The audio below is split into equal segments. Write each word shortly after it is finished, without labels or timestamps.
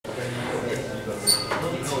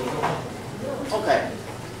OK，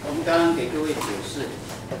 我们刚刚给各位解释，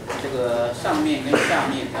这个上面跟下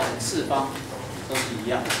面它的次方都是一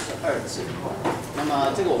样，是2次。那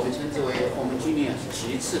么这个我们称之为我们今天是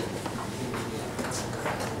其次。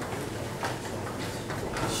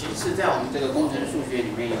其次，在我们这个工程数学里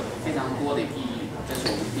面有非常多的意义，这是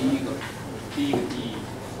我们第一个意义。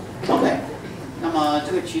OK， 那么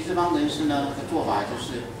这个其次方程式呢的做法就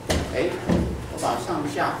是，我把上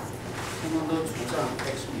下通通都除上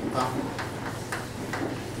x 平方，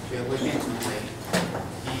所以会变成为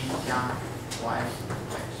1加 y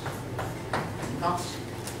x 平方。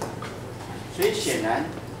所以显然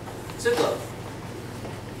这个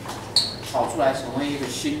跑出来成为一个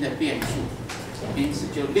新的变数。 因此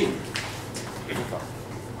就令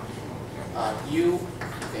u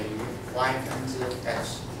等于 y 分之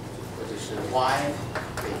x， 或者是 y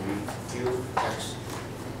等于 ux，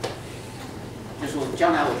 就是我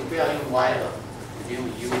将来我就不要用 y 了，我就用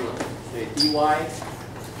u 了，所以 dy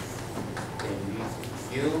等于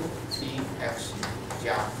u dx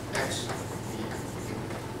加 x du。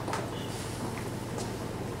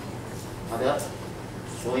好的，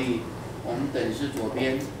所以我们等式左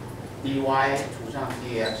边。 dy 除上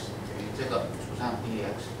dx 等于这个除上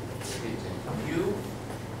dx 变成 u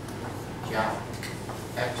加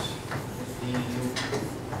x du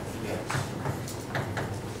dx。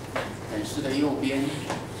等式的右边一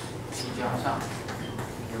加上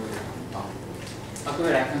u 的平方。那各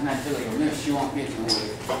位来看看这个有没有希望变成为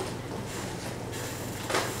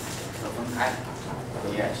可分开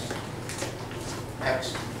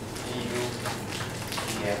 ？Yes。x du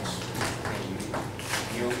dx 等于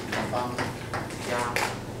u 平方加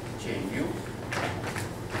减 u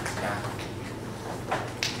加，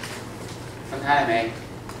分开了没？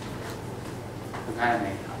分开了没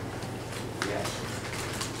 ？Yes。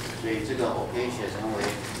所以这个我可以写成为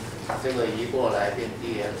这个移过来变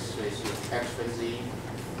dx， 所以是 x 分之1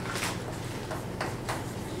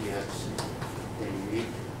 dx 等于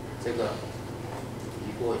这个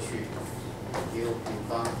移过去 u 平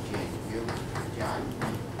方减 u 加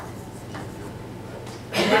1。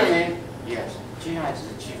 明白了没 ？Yes， 接下来只是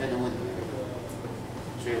积分的问题。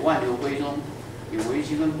所以万流归宗，你微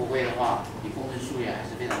积分不会的话，你工程数学还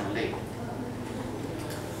是非常的累。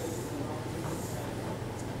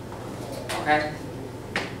OK，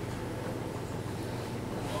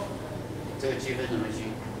 这个积分怎么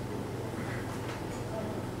积？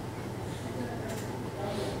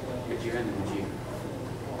这个积分怎么积？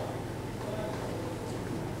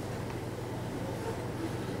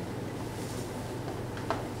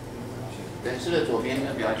 等式的左边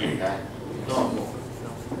就比较简单 ，log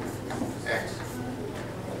x。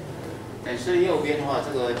等式的右边的话，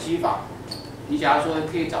这个积法，你假如说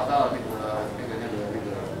可以找到那个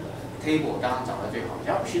table， 当然找到最好。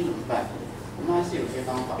假如不行怎么办？我们还是有些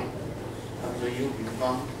方法。比如说 u 平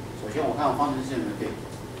方，首先我看我方程式有没有对，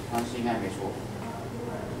方程式应该没错。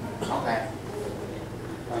OK，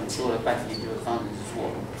 那你做了半天就是方程式错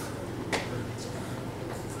了。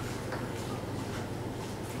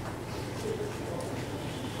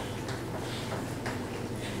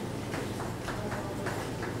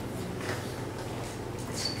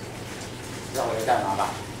 知道我在干嘛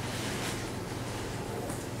吧？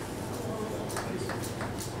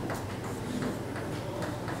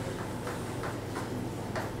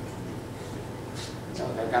知道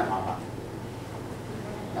我在干嘛吧？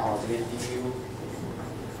然后我这边 du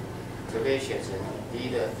可不可以写成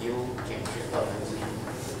d 的 u 减去1/2，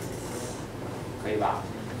可以吧？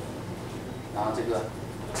然后这个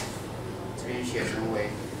这边写成为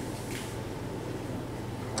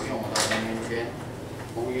我用我的红圆圈。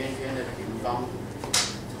 红圆圈的平方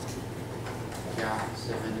加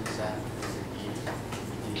1/4分之1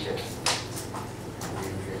 d 的红圆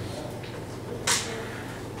圈，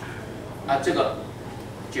那这个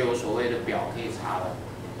就有所谓的表可以查了，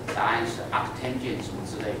答案是 arctangent 什么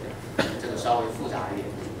之类的，这个稍微复杂一点，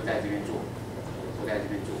就不在这边做，不在这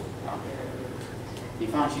边做啊。你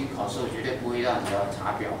放心，考试我绝对不会让你要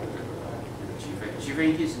查表的这个积分，积分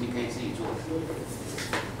一定是你可以自己做的。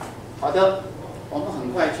好的。 我们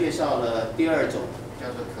很快介绍了第2种，叫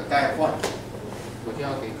做可代换。我就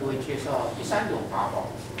要给各位介绍第3种法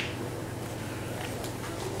宝。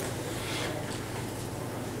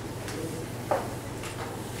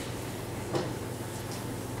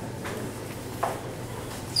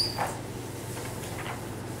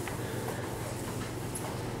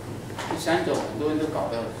第3种很多人都搞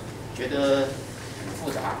得觉得很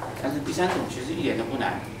复杂，但是第3种其实一点都不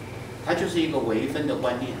难，它就是一个微分的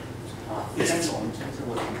观念。 第3种我们称之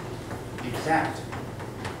为 exact，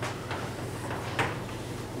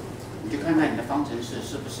 你就看看你的方程式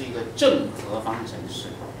是不是一个正和方程式。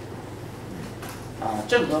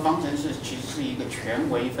正和方程式其实是一个全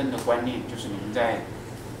微分的观念，就是你们在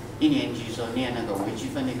1年级的时候念那个微积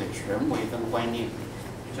分那个全微分观念。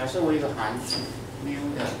假设我一个函数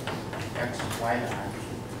μ 的 x y 的函数，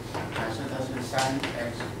假设它是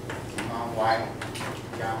3x 平方 y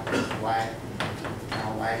加 y 加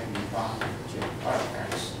y 平方减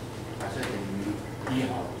 2x， 假设等于1好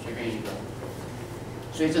了，随便一个。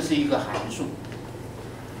所以这是一个函数。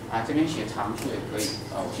这边写常数也可以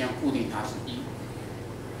我现在固定它是1。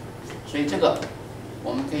所以这个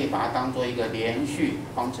我们可以把它当做一个连续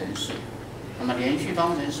方程式。那么连续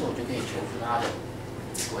方程式我就可以求出它的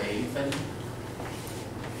微分。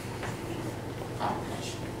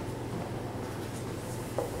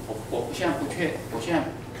我现在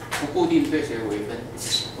不固定对谁微分，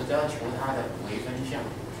我只要求它的微分项。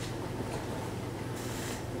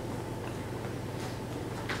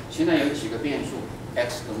现在有几个变数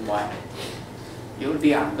x 跟 y， 有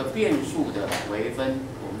2个变数的微分，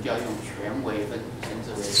我们就要用全微分，称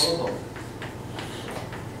之为 total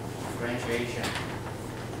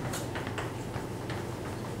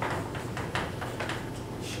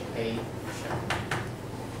differentiation。A 项，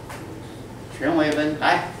全微分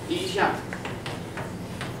来，第一项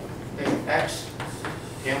对 x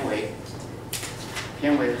偏微，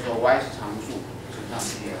偏微的时候 y 是常数，乘上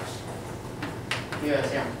dx。第二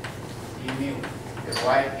项 d μ 对 y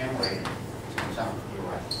偏微，乘上 dy。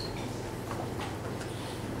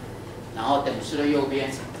然后等式的右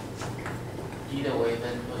边 ，1的微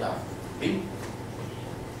分多少？0。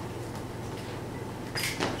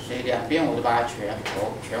所以两边我都把它全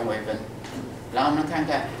微分。然后我们看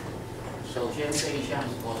看，首先这一项是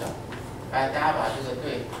多少？大家把这个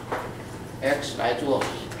对 x 来做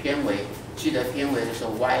偏微，记得偏微的时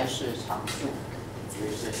候 y 是常数，所以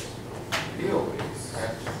是6x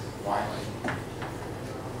y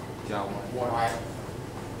加 y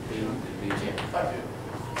 0减2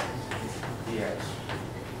 dx。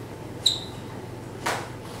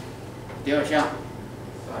第二项，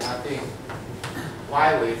把它对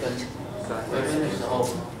y 微分，微分的时候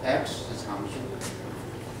x 是常数，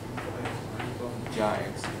加 x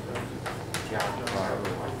加 2y。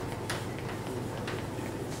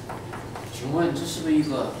请问这是不是一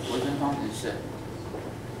个微分方程式？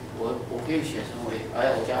我可以写成为，我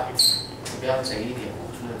比较贼一点，我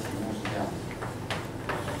出的题目是这样。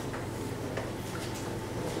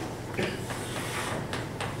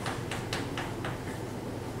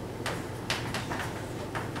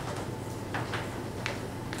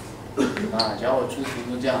假如我出题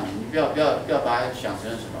目这样，你不要把它想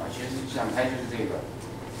成什么，其实想开就是这个。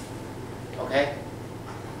OK，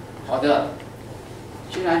 好的。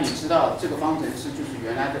既然你知道这个方程式就是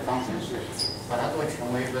原来的方程式，把它做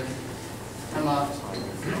全微分，那么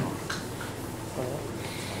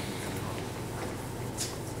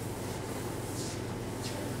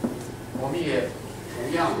我们也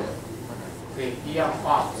同样的可以一样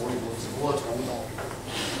画弧度，只不过从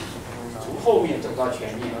后面走到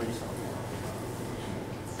前面。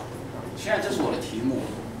现在这是我的题目，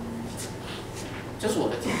这是我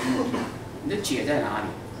的题目，你的解在哪里？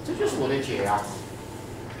这就是我的解呀。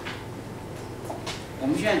我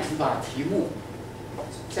们现在只把题目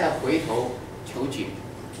再回头求解。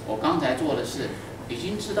我刚才做的是已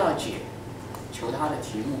经知道解，求它的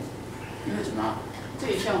题目。因为什么？这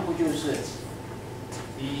一项不就是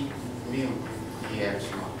d μ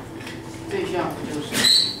dx 吗？这一项不就是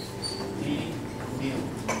d μ dy？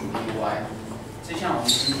 这项我们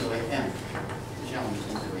称之为 m， 这项我们称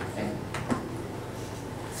之为 n。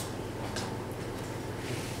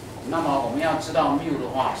那么我们要知道μ的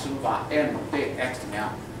话，是不是把 m 对 x 怎么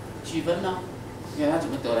样积分呢？因为它怎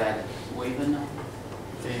么得来的？微分呢？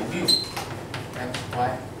所以μ x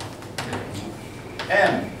y 等于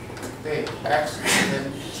m 对 x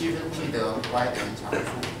积分记得 y 等于常数。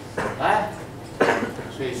来，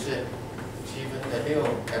所以是积分的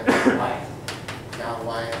6x y 加 y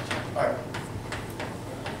加2。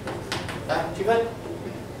来积分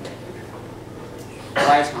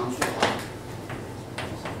y 常数。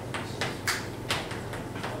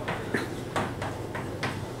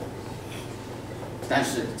但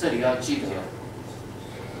是这里要记得，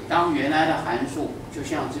当原来的函数就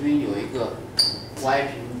像这边有一个 y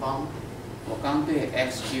平方，我刚对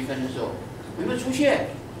x 积分的时候，有没有出现？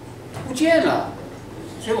不见了，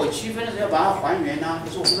所以我积分的时候要把它还原啊。可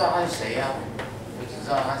是我不知道它是谁呀，我只知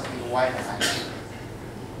道它是一个 y 的函数，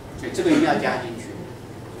所以这个一定要加进去。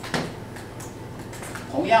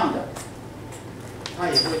同样的，它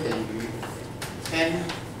也会等于 n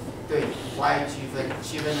对 y 积分，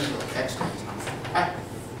积分的时候 x 等于常数。哎，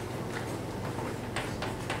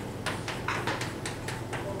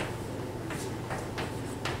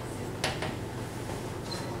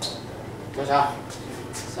多少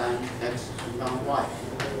？3x平方 y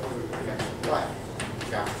减 y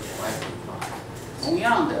加 y 平方。同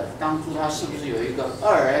样的，当初它是不是有一个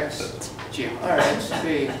2x 减 2x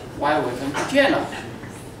对 y 微分不见了？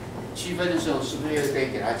积分的时候是不是又得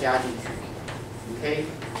给它加进去 ？k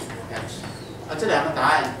x。啊，这两个答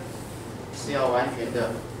案是要完全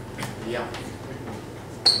的一样。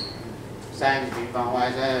3x 平方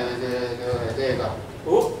y 这个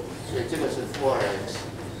哦，所以这个是负2x，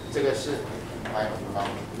 这个是 y 平方。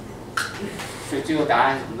所以最后答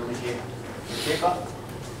案是什么东西？这个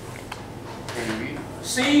等于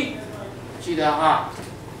c， 记得哈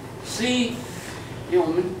 ，c， 因为我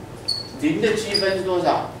们0的积分是多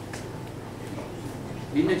少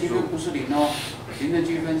？0的积分不是0哦，0的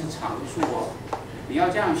积分是常数哦。你要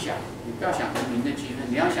这样想，你不要想成0的积分，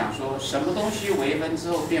你要想说什么东西微分之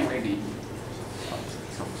后变为0？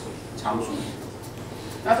常数。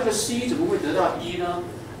那这个 c 怎么会得到1呢？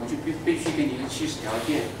我就必须给你一个起始条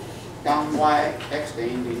件，当 y(x) 等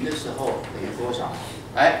于0的时候等于多少？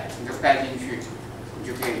哎，你就盖进去，你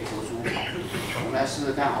就可以得出。我们来试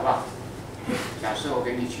试看，好不好？假设我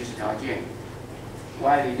给你起始条件 ，y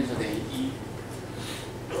 0的时候等于1，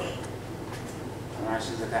我们来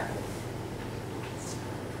试试看。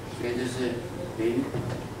所以这是0、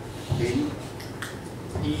0、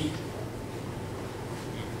1。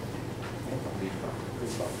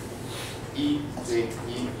所以1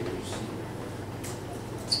等于10，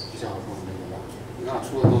这样不那个吧？你看我出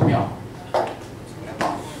的多妙，太棒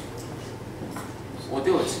了！我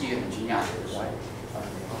对我自己也很惊讶。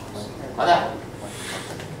好的，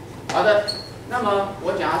好的。那么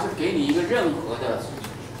我假如是给你一个任何的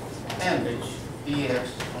m dx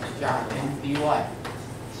加 m dy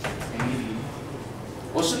等于0，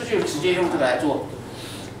我是不是就直接用这个来做？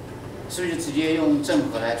是不是就直接用正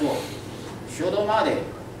和来做？学多妈的！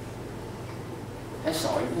还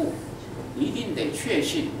少一步，你一定得确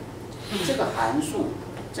信这个函数，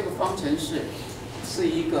这个方程式是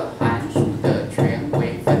一个函数的全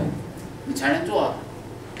微分，你才能做。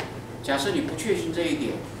假设你不确信这一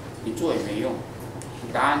点，你做也没用，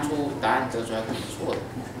你答案错误，答案得出来可能是错的，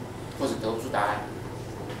或者得不出答案。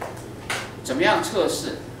怎么样测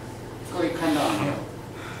试？各位看到了没有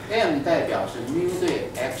 ？m 代表是 μ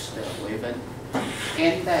对 x 的微分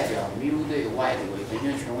 ，n 代表 μ 对 y 的微分，因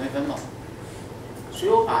为全微分嘛。所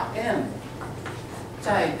以我把 m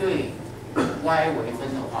再对 y 微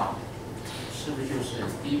分的话，是不是就是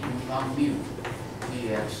d 平方 μ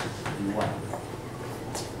dx dy？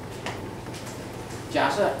 假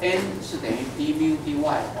设 n 是等于 d μ dy 的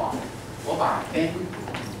话，我把 n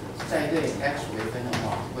再对 x 微分的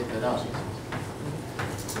话，会得到什么？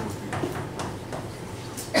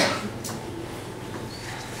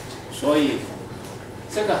所以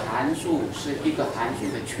这个函数是一个函数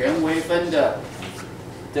的全微分的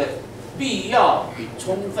必要与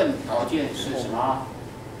充分条件是什么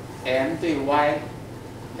 ？m 对 y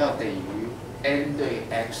要等于 n 对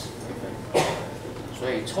x 微分。所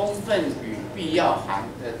以充分与必要函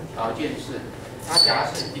的条件是，它假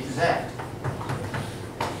设是 exact。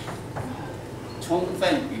充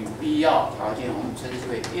分与必要条件我们称之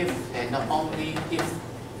为 if and only if。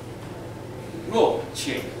若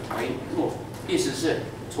且为若，意思是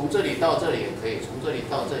从这里到这里也可以，从这里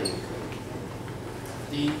到这里也可以。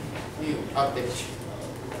d μ对不起。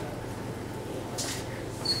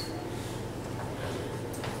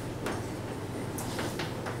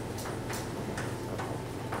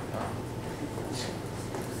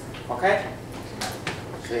OK，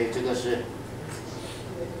 所以这个是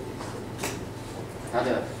它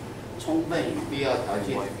的充分与必要条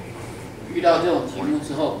件。遇到这种题目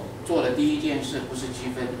之后，做的第一件事不是积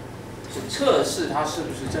分，是测试它是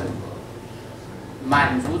不是正和。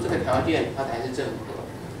满足这个条件，它才是正和。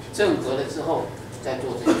正和了之后，再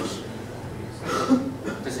做这件事。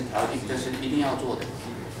这是条件，这是一定要做的。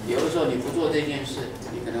有的时候你不做这件事，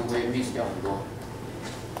你可能会 miss 掉很多。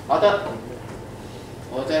好的，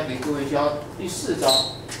我再给各位教第4招。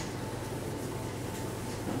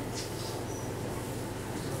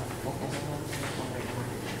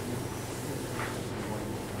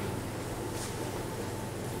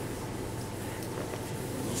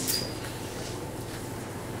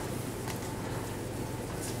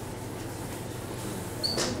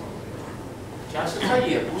假设它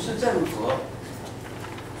也不是正和，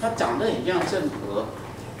它长得很像正和，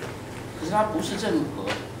可是它不是正和。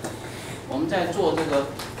我们在做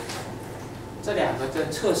这两个在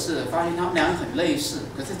测试，发现它们两个很类似，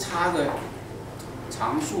可是差个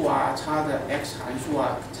常数啊，差个 x 函数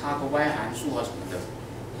啊，差个 y 函数啊什么的。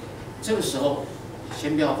这个时候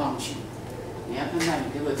先不要放弃，你要看看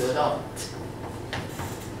你可不可以得到。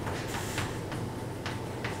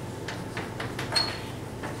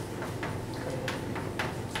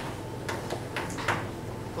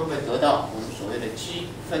积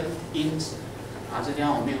分因子。啊，这地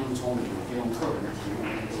方我没有那么聪明，我就用课本的题目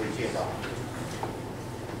跟各位介绍。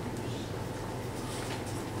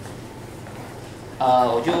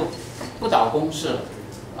我就不导公式了，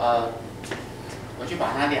我就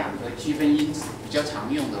把它两个积分因子比较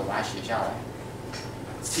常用的，我把它写下来。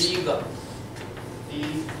第一个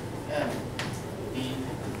dm dy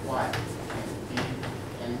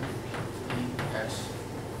dn dx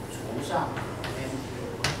除上 n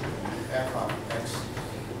f of x，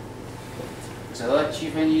 则积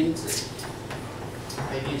分因子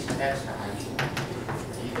一定是 x 的函数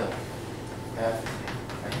一的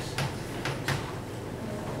f(x)。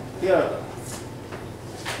第二个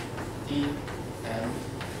dn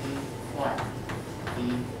dy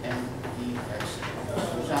dn dx 除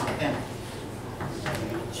上 m 等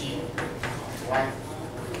于 g y，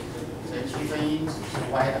 这积分因子是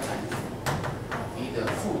y 的函数，一的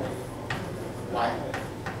负的 y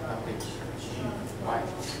of g y。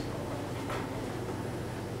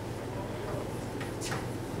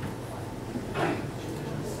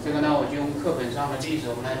这个呢，我就用课本上的例子，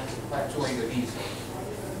我们来快做一个例子。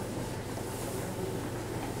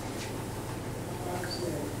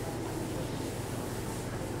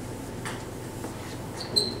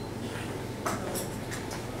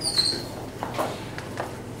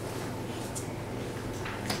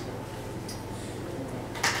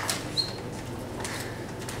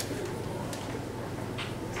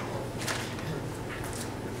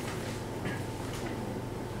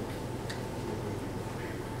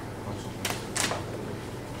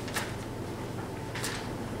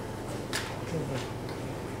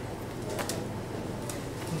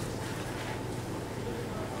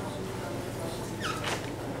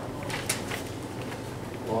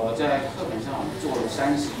我在课本上做了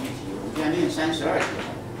31题，我们现在练32题。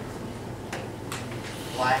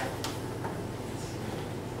y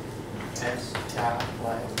x 加 y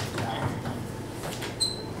加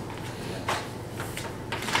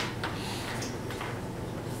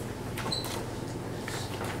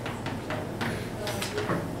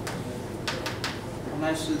原来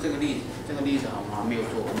是这个例子，这个例子我们还没有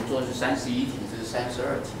做，我们做的是31题，这是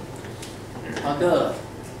32题。好的。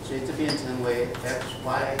所以这变成为 xy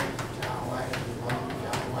加 y 加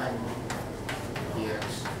y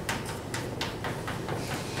dx，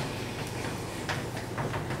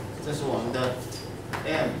 这是我们的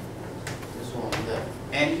m， 这是我们的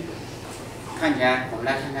n。看起来，我们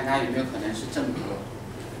来看看它有没有可能是正格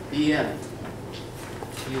dm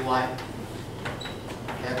dy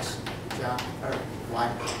x 加 2y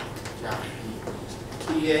加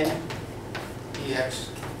 1 dn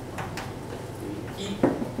dx 等于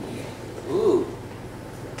1。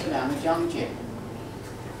这两个相减，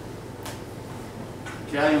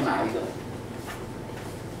就要用哪一个？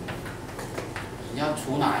你要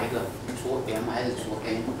除哪一个？除 m 还是除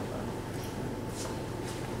n？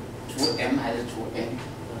 除 m 还是除 n？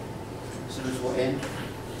 是不是除 n？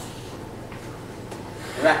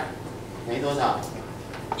 对吧？等于多少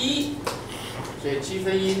？1。所以积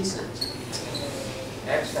分因子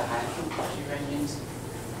x 的函数积分因子。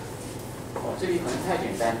哦，这里可能太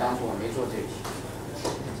简单，当初我没做这题。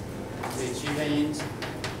所以积分因子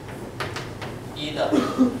1的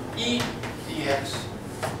1 dx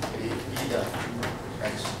等于1的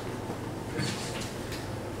x，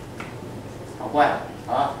 好怪啊！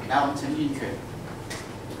好，来我们乘进去，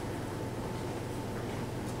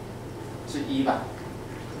是1吧？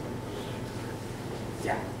这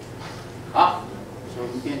样，好，所以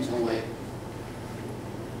我们变成为。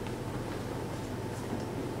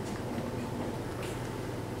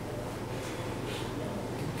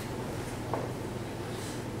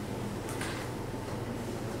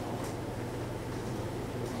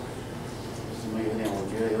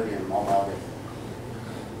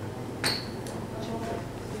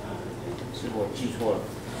我记错了，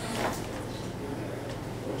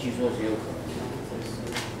我记错是有可能的。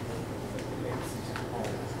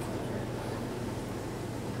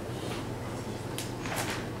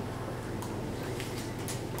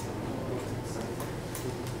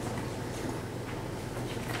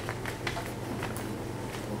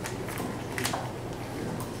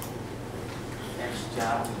x 加，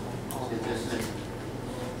这是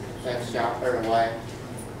x 加2y，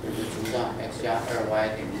 就是除上 x 加2y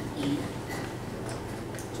等于1。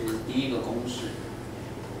这是第一个公式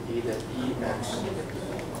，1的 dx。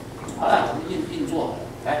好了，我们硬做好了，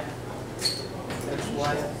来 ，xy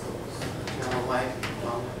加 y 方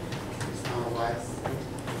加 y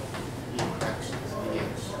dx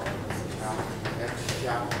dx 加 x 加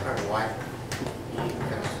2y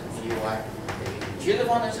dx dy。其实这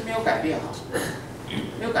方程式没有改变哈，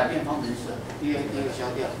没有改变方程式，第一个消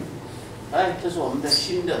掉，哎，这是我们的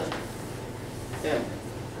新的 m，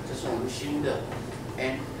 这是我们新的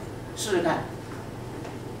n， 试试看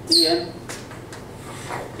dn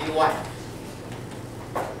dy。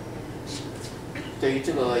对于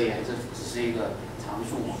这个而言，这只是一个常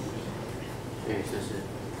数嘛，所以这是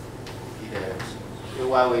1的 x， 由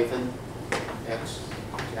y 为分 x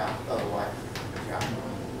加2y 加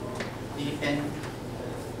dn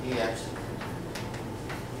dx。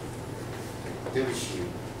对不起，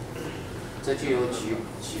这就有几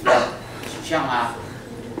项啊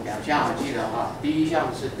，2项我记得哈。第一项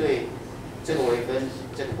是对这个为分，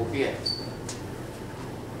这个不变。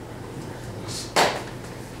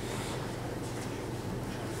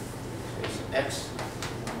x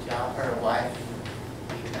加2y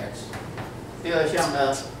dx。第二项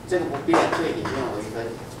呢，这个不变对里面为分，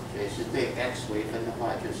所以是对 x 为分的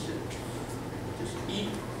话，就是1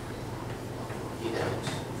的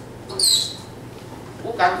x。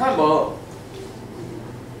我赶快无，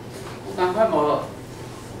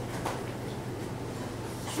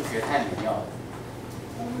数学太美妙了。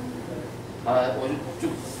我就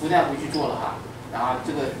不太回去做了哈。然后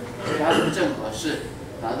这个，所以它是正合式，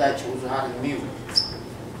然后再求出它的谬。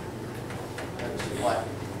y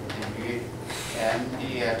等于 m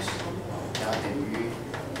dx 加等于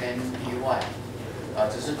n dy，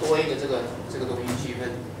 只是多一个这个东西积分，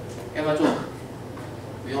要不要做？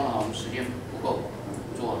不用了，我们时间不够。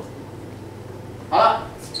做了，好了，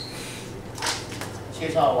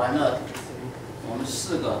介绍完了我们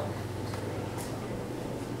4个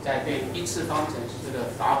在对一次方程式这个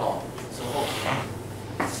法宝之后，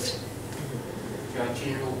就要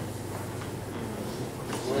进入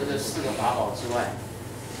除了这4个法宝之外，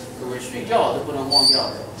各位睡觉都不能忘掉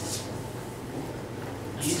的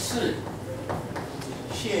一次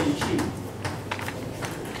线性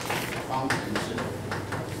方程式。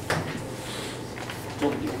重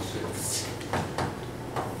点是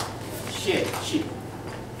线性。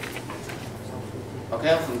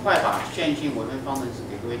OK， 很快把线性微分方程式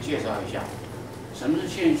给各位介绍一下。什么是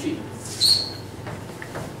线性？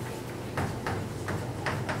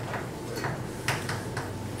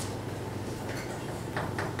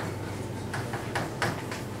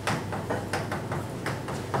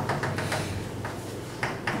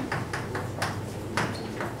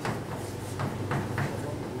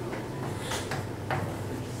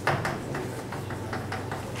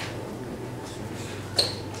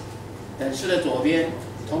等式的左边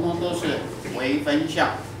通通都是微分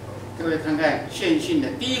项。各位看看线性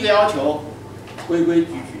的第一个要求，规规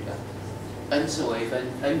矩矩的 ，n 次微分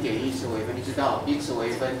 ，n 减1次微分，一直到1次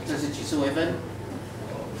微分，这是几次微分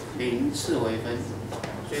？0次微分。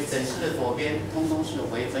所以等式的左边通通是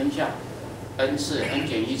微分项 ，n 次 n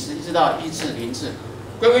减1次，一直到1次0次，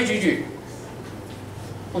规规矩矩，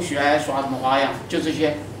不许还耍什么花样，就这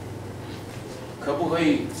些。可不可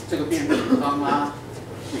以这个变平方啊？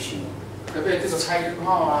不行。可不可以这个开根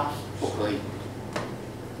号啊？不可以。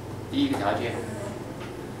第一个条件。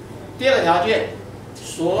第二个条件，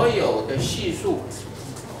所有的系数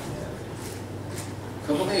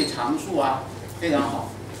可不可以常数啊？非常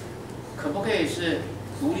好。可不可以是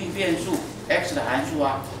独立变数 x 的函数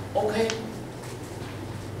啊 ？OK。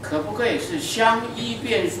可不可以是相依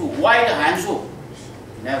变数 y 的函数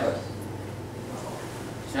 ？Never。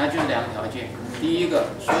其他就是2个条件。第一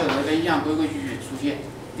个，所有微分项规规矩矩出现。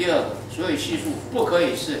第二个，所有系数不可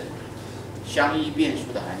以是相依变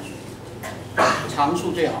数的函数，常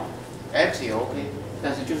数最好 ，x 也 OK，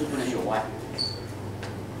 但是就是不能有 y。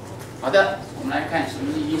好的，我们来看什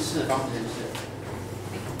么是1次方程式。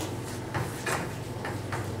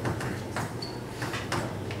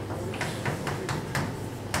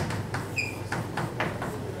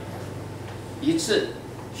1次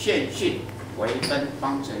线性微分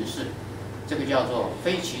方程式，这个叫做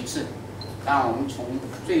非齐次。当然，我们从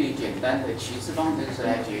最简单的齐次方程式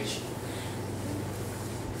来解起。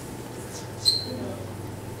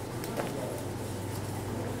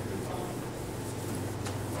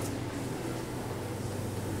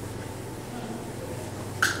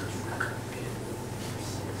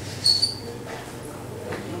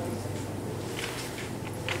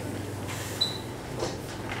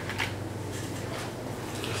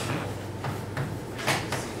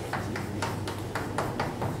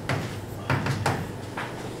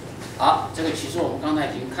好，这个其实我们刚才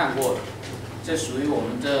已经看过了，这属于我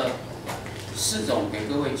们这4种给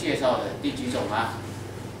各位介绍的第几种啊？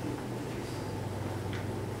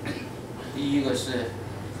第一个是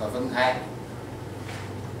可分开，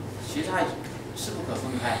其他是不可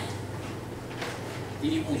分开。第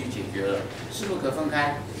一步就解决了，是不可分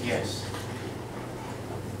开 ？Yes。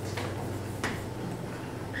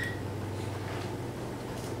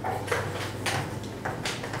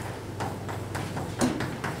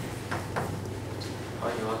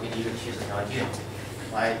你一个起始条件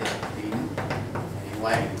y 的0等于 y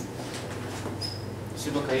 0，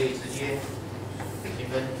是不是可以直接积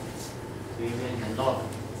分？可以变成 log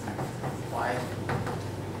y，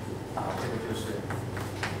 这个就是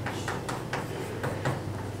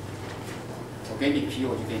我给你 p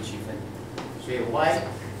我就给你积分，所以 y，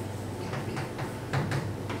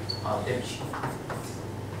 对不起，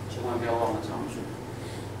千万不要忘了常数。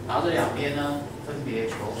然后这两边呢，分别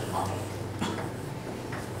求什么？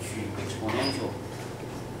取 exponential，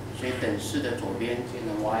 所以等式的左边变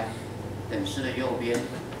成 y， 等式的右边1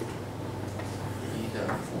的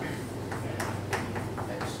负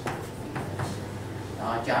x， 然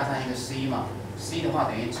后加上一个 c 嘛 ，c 的话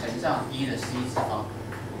等于乘上1的 c 次方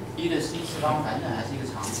，1的 c 次方反正还是一个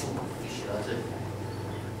常数，就写到这里来。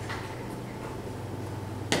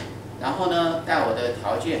然后呢，带我的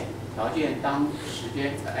条件当时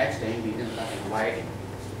间x等于0的时候，它等于 y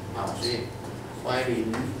 0，所以 y 0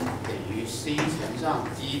等于 c 乘上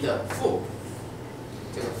1的负，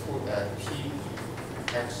这个负的 p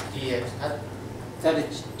x dx， 它的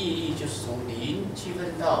意义就是从0积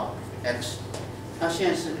分到 x， 那现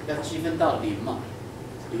在是要积分到0嘛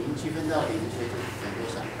，0积分到0，所以就等于多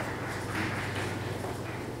少？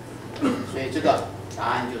所以这个答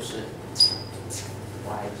案就是 y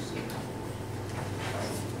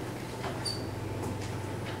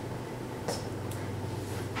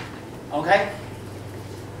 0。OK，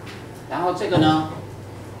 然后这个呢，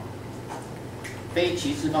非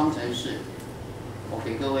齐次方程式，我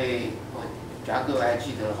给各位，假如各位还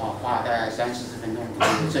记得的话，花了大概30-40分钟做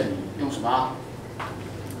一个证明，用什么？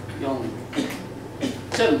用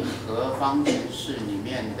正和方程式里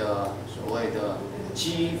面的所谓的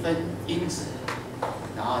积分因子，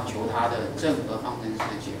然后求它的正和方程式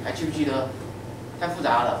的解，还记不记得？太复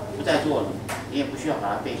杂了，不再做了，你也不需要把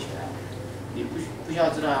它背起来。你不需要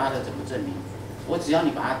知道它的怎么证明，我只要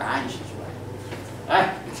你把它答案写出来。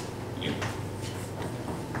来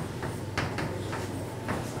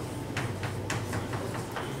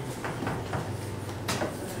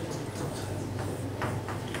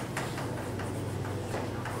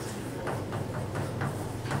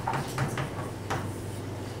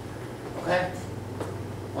，OK，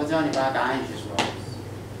 我只要你把答案写出来。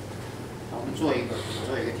我们做一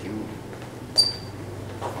个题目。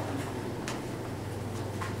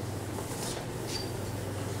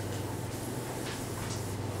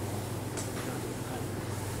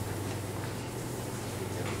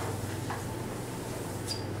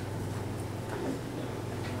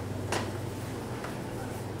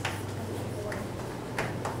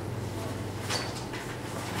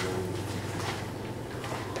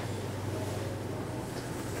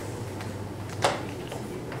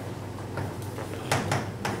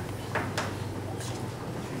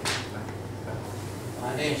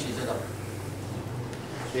练习这个，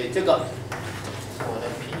所以这个是我的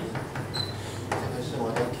P， 这个是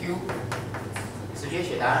我的 Q， 直接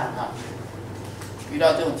写答案啊！遇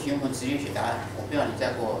到这种题目直接写答案，我不要你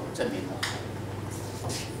再给我证明了。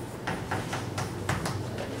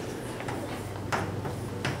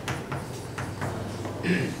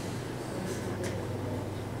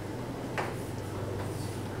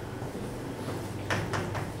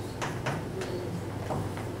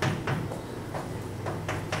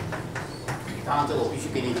当然，这个我必须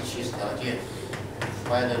给你起始条件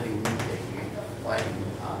 ，y 的0等于 y 0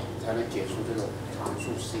才能解出这个常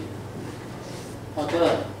数 c。好的，所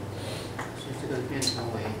以这个变成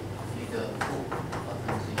为1的负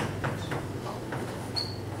1/2。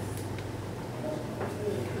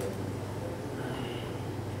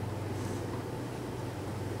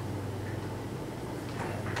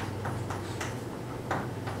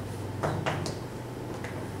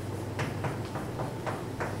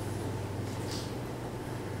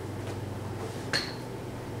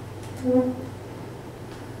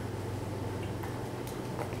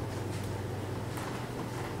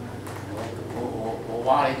我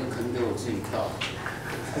挖了一个坑给我自己跳，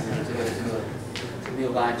这没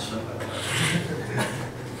有办法起。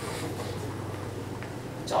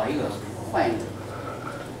找一个换一个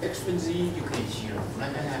x1/1就可以积了，我们来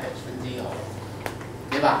看看 x1/1好了，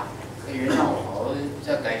对吧？可以原谅我，我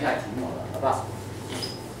再改一下题目了，好不好？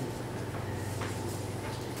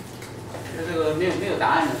这个没有答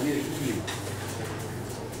案的，没有意义嘛。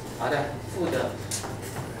好的，负的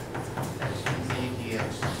x1/1 dx，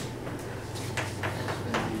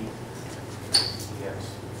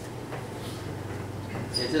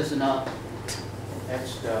 所以这是呢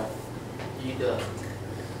x 的1的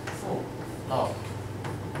负 log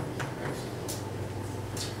x，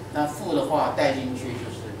 那负的话带进去就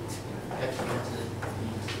是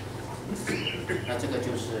x1/1， 那这个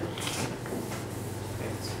就是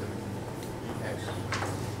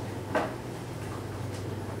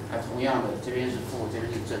那同样的，这边是负，这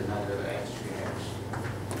边是正，那这个 x 取 x。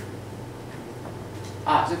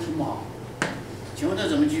啊，这题目好，请问这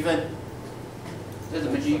怎么积分？这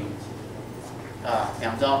怎么积？啊，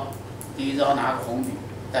两招，第一招拿个红笔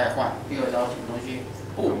代换，第二招什么东西？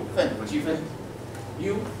部分积分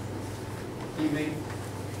 ，u dv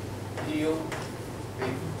du v，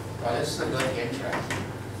 把这四格填起来。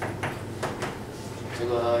这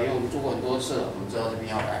个因为我们做过很多次了，我们知道这边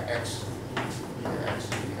要来 x，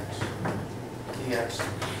 dx，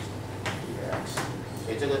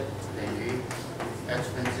 所以这个等于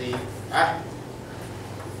x 分之一，来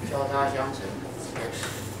交叉相乘 x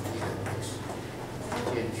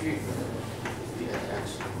减去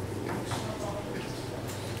dx，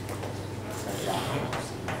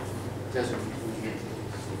 这是什么出现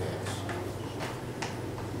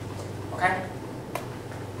dx。OK，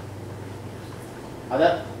 好的，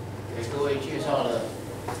给各位介绍了。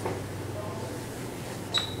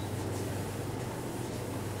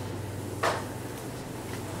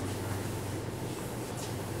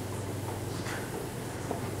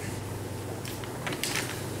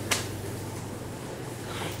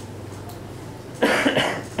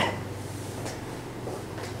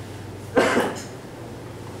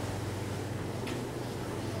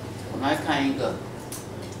我们来看一个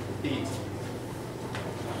例子。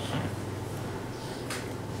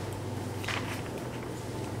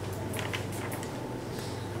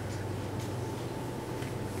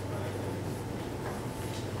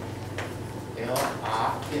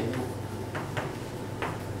LR 电路，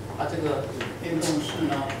这个电动式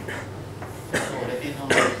呢，我的电动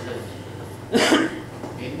式是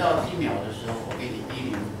0到1秒的时候，我给你10，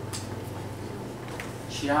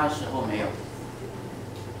其他时候没有。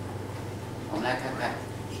我们来看看，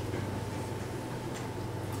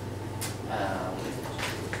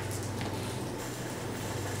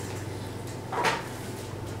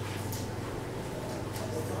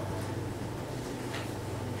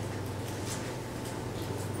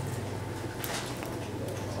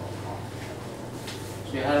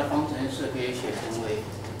所以它的方程式可以写成为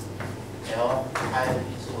Li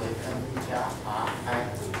是为 n 加 Ri，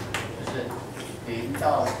 就是0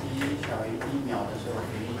到 t 小于1秒的时候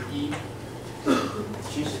等于1。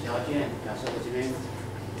起始条件，假设我这边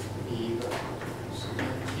第一个时间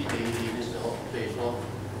t 等于0的时候，所以说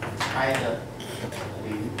i 的0等于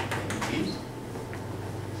0。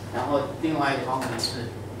然后另外一个方程式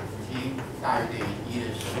t 大于等于1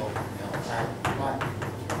的时候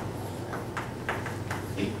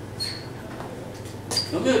，Li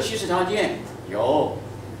有没有起始条件？有，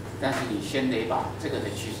但是你先得把这个的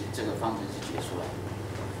这个方程式解出来。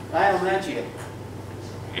来，我们来解。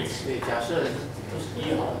对，假设都是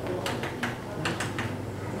1好了。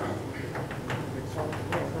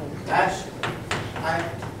来 ，i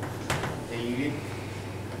等于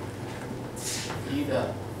1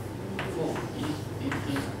的